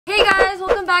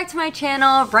back to my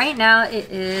channel. Right now it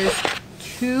is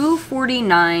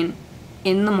 2:49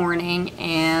 in the morning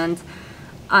and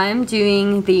I'm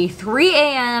doing the 3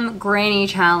 a.m. granny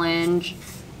challenge.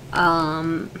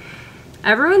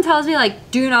 Everyone tells me like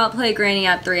do not play granny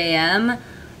at 3 a.m.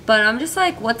 but I'm just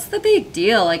like, what's the big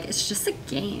deal? Like, it's just a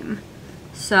game.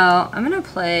 So I'm gonna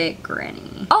play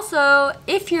granny. Also,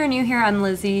 if you're new here, I'm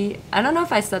Lizzie. I don't know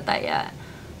if I said that yet,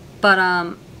 but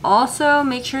also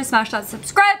make sure to smash that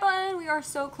subscribe button. We are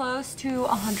so close to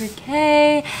 100K,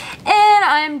 and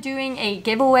I'm doing a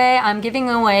giveaway. I'm giving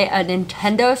away a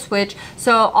Nintendo Switch.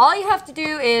 So all you have to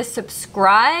do is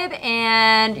subscribe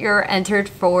and you're entered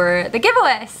for the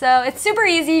giveaway. So it's super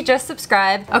easy, just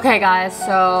subscribe. Okay guys,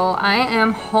 so I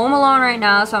am home alone right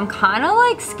now, so I'm kind of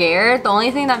like scared. The only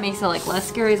thing that makes it like less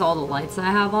scary is all the lights that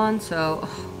I have on, so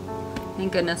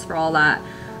thank goodness for all that.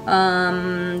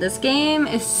 This game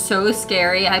is so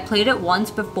scary. I played it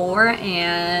once before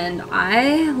and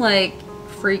I like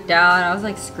freaked out. I was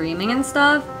like screaming and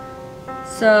stuff.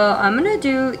 So I'm gonna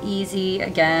do easy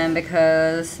again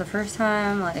because the first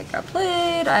time like I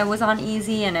played, I was on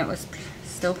easy and it was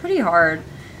still pretty hard.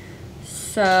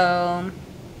 So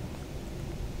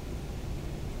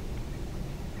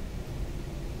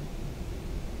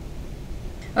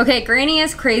okay, Granny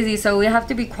is crazy, so we have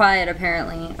to be quiet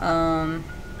apparently.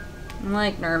 I'm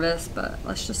like nervous, but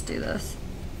let's just do this.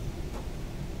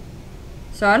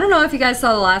 So I don't know if you guys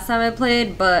saw the last time I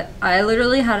played, but I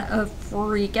literally had a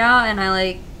freak out and I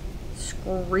like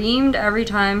screamed every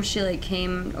time she like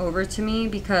came over to me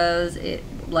because it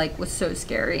like was so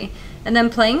scary. And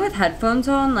then playing with headphones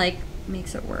on like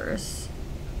makes it worse.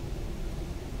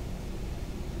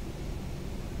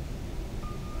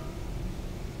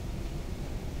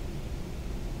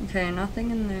 Okay, nothing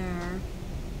in there.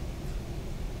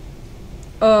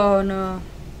 Oh no,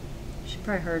 she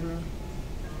probably heard me.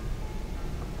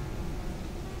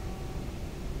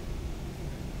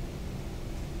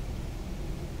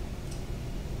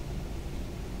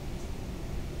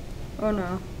 Oh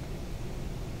no.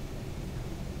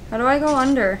 How do I go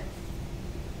under?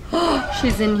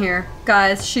 She's in here.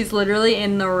 Guys, she's literally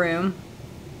in the room.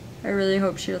 I really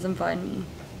hope she doesn't find me.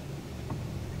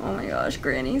 Oh my gosh,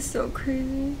 Granny's so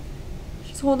crazy.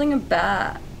 She's holding a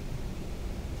bat.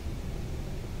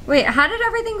 Wait, how did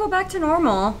everything go back to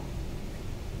normal?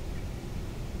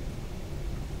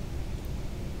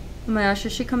 Oh my gosh,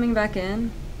 is she coming back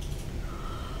in?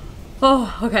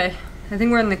 Oh, okay. I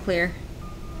think we're in the clear.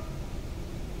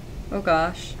 Oh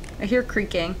gosh. I hear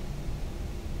creaking.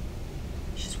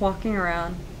 She's walking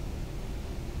around.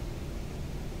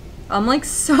 I'm like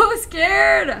so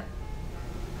scared!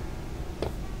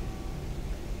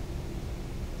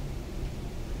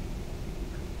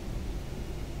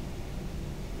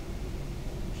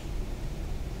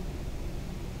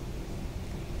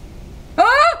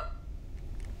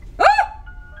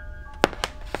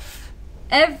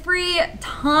 Every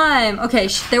time. Okay,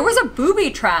 there was a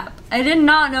booby trap. I did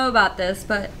not know about this,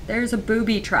 but there's a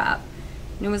booby trap.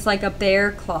 And it was like a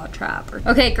bear claw trap.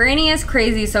 Okay, Granny is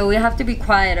crazy, so we have to be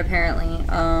quiet apparently.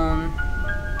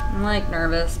 I'm like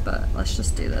nervous, but let's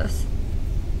just do this.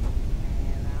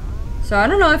 So I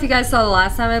don't know if you guys saw the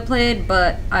last time I played,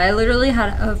 but I literally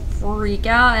had a freak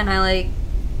out and I like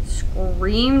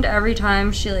screamed every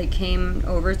time she like came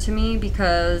over to me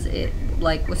because it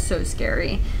like was so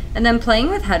scary. And then playing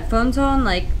with headphones on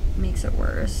like makes it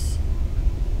worse.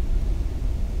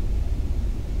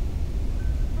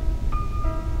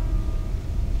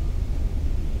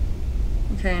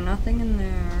 Okay, nothing in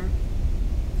there.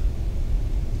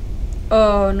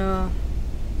 Oh no.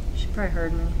 She probably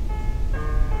heard me.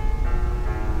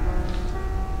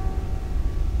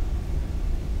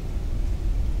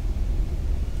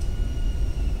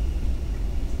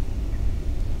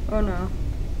 Oh no.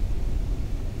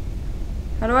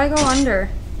 How do I go under?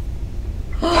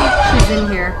 She's in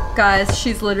here. Guys,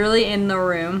 she's literally in the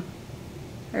room.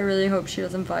 I really hope she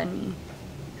doesn't find me.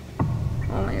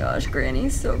 Oh my gosh,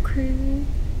 Granny's so crazy.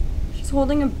 She's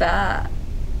holding a bat.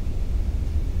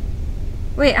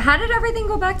 Wait, how did everything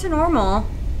go back to normal?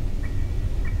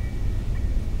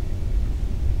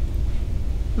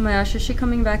 Oh my gosh, is she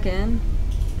coming back in?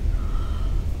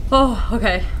 Oh,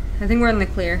 okay. I think we're in the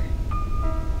clear.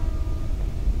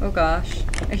 Oh gosh.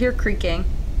 I hear creaking.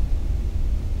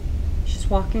 She's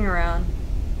walking around.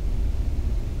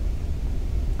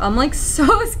 I'm like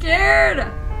so scared!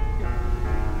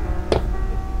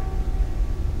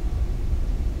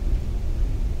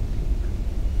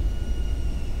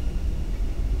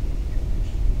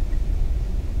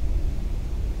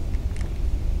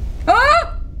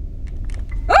 Ah!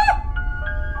 Ah!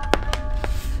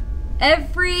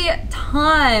 Every every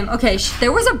time. Okay,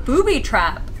 there was a booby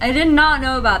trap. I did not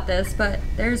know about this, but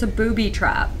there's a booby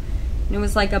trap. And it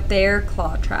was like a bear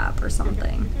claw trap or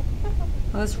something.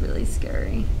 That was really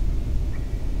scary.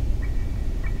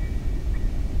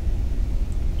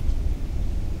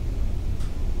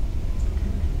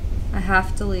 I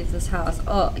have to leave this house.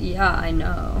 Oh, yeah, I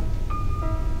know.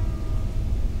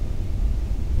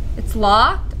 It's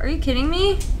locked? Are you kidding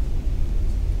me?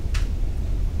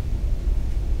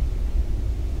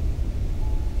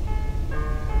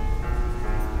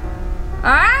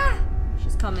 Ah!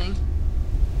 She's coming.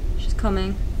 She's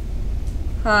coming.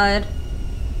 Hide.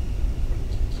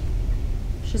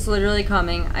 She's literally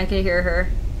coming. I can hear her.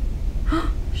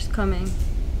 She's coming.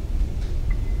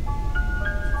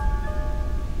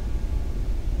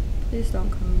 Please don't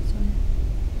come this way.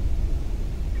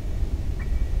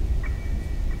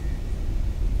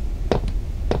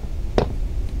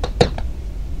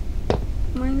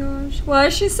 Oh my gosh. Why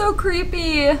is she so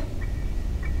creepy?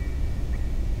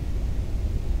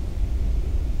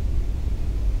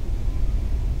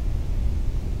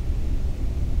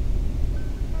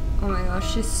 Oh my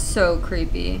gosh, she's so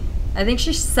creepy. I think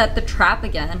she set the trap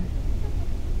again.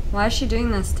 Why is she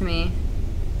doing this to me?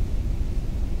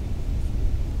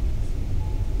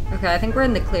 Okay, I think we're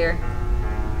in the clear.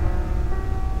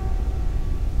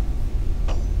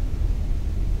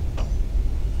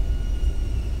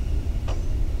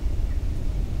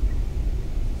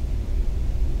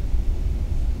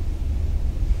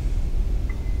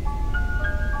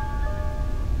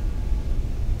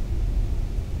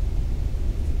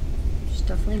 She's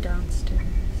definitely downstairs.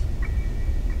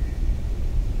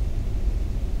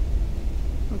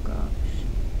 Oh gosh.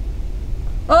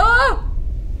 Oh!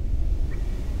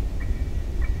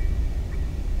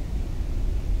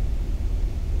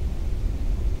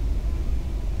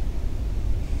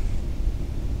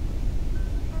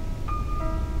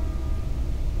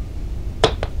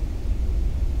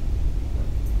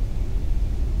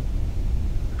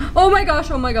 Oh my gosh,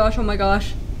 oh my gosh, oh my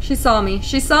gosh. She saw me.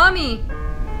 She saw me.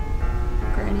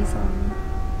 Granny saw me.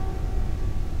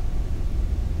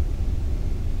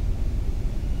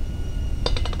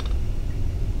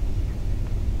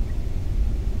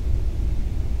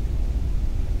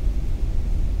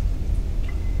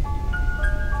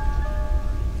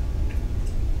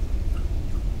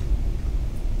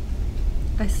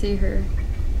 I see her.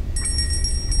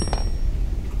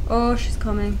 Oh, she's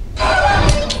coming.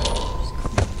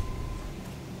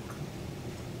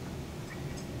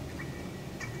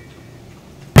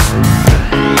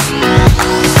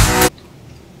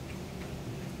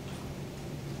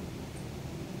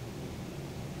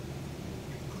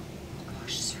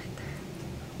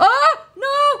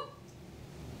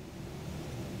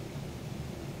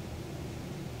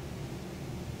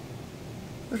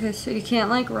 Okay, so you can't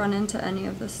like run into any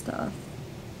of this stuff.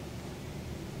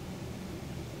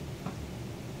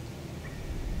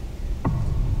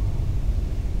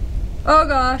 Oh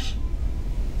gosh.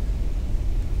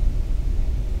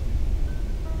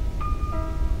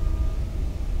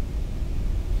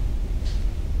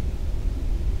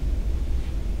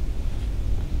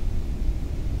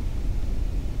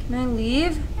 Can I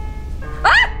leave?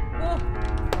 Ah! Oh.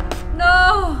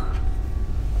 No!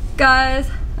 Guys,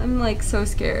 I'm like so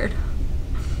scared.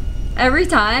 Every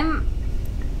time,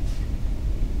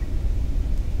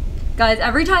 guys,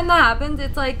 every time that happens,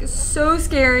 it's like so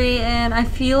scary, and I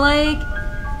feel like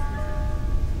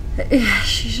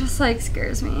she just like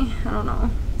scares me. I don't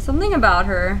know. Something about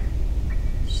her.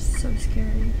 It's just so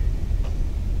scary.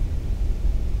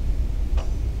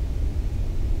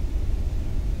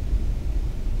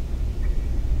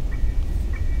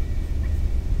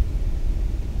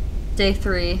 Day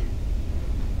 3.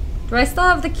 Do I still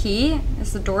have the key?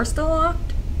 Is the door still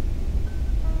locked?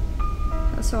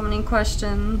 I have so many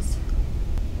questions.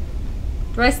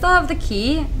 Do I still have the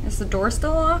key? Is the door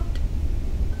still locked?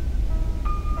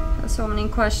 I have so many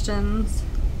questions.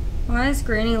 Why is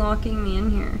Granny locking me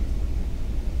in here?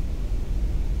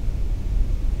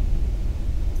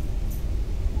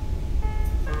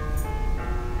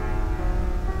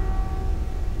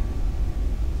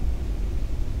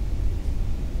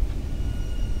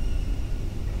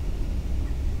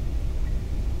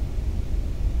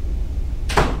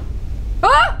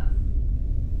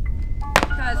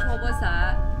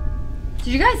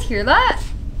 Did you guys hear that?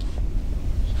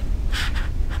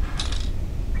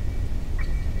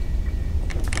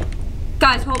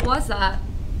 Guys, what was that?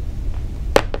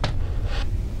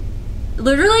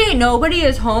 Literally nobody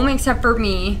is home except for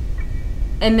me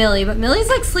and Millie, but Millie's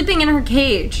like sleeping in her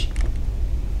cage.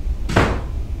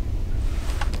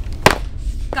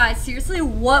 Guys, seriously,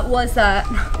 what was that?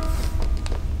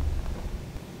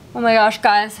 Oh my gosh,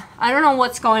 guys. I don't know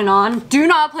what's going on. Do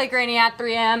not play Granny at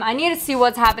 3 a.m. I need to see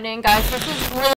what's happening, guys. This is really